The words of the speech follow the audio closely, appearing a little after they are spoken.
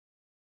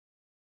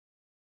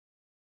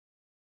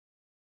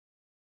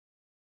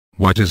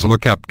What is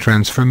lookup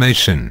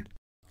transformation?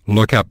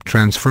 Lookup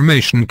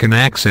transformation can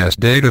access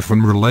data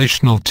from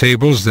relational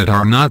tables that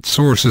are not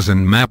sources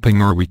in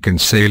mapping, or we can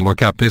say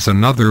lookup is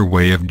another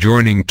way of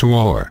joining two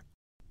or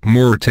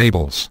more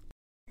tables.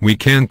 We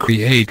can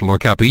create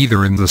lookup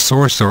either in the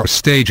source or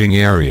staging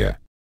area.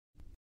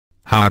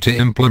 How to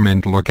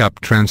implement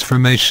lookup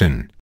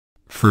transformation?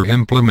 For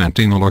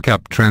implementing a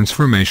lookup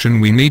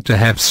transformation we need to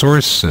have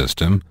source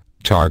system,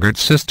 target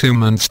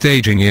system and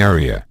staging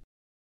area.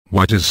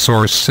 What is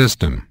source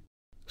system?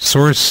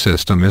 Source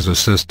system is a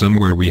system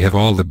where we have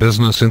all the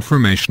business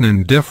information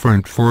in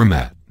different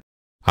format.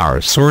 Our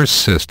source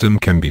system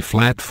can be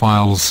flat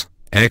files,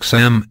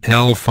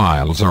 XML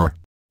files, or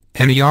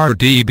any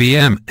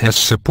RDBMS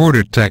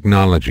supported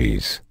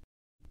technologies.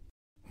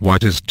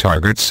 What is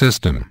target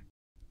system?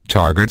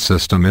 Target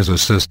system is a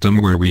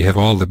system where we have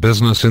all the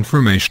business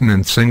information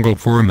in single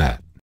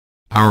format.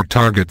 Our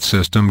target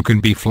system can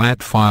be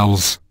flat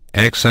files,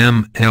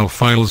 XML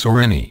files,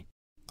 or any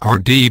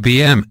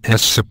RDBMS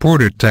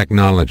supported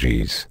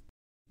technologies.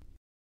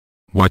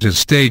 What is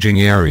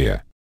staging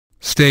area?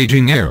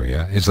 Staging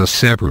area is a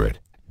separate,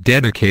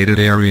 dedicated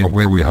area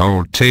where we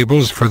hold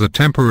tables for the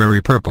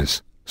temporary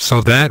purpose,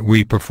 so that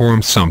we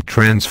perform some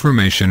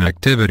transformation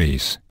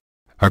activities,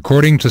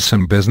 according to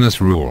some business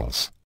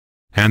rules.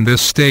 And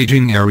this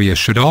staging area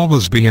should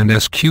always be in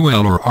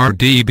SQL or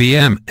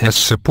RDBMS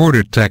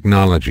supported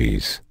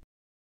technologies.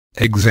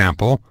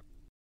 Example: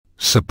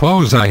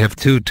 suppose I have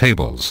two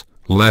tables.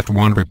 Left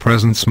one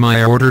represents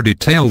my order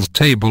details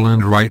table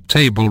and right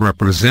table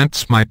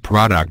represents my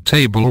product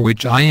table,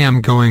 which I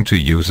am going to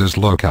use as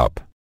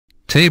lookup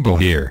table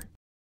here.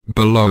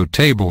 Below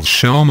tables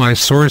show my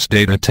source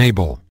data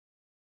table.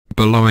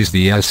 Below is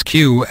the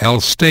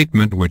SQL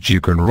statement which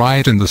you can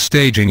write in the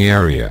staging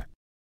area.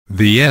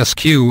 The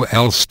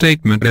SQL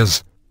statement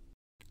is: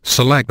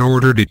 select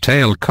order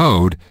detail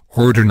code,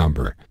 order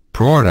number,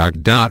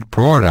 product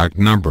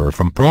number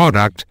from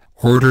product,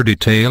 order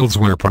details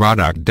where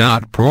product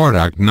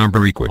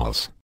number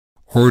equals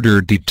order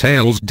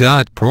details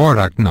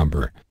product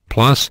number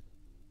plus.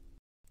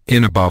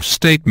 In above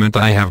statement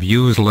I have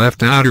used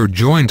left outer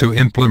join to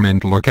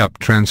implement lookup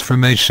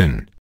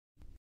transformation.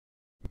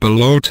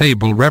 Below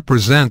table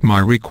represent my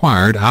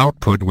required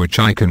output which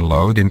I can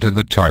load into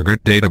the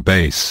target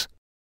database.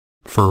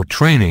 For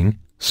training,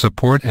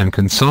 support and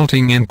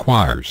consulting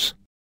inquiries,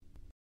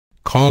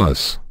 call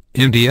us,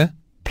 India,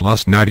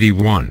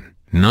 +91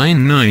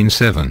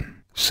 997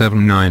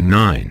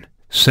 799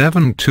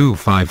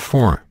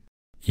 7254,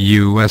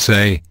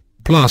 USA,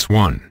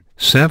 +1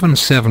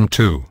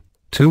 772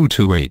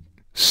 228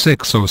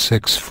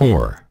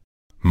 6064,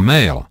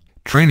 mail,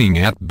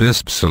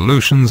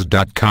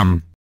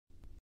 training@bispsolutions.com,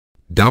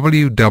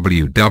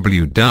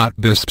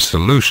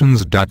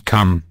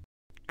 www.bispsolutions.com,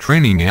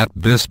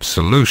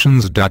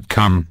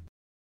 training@bispsolutions.com.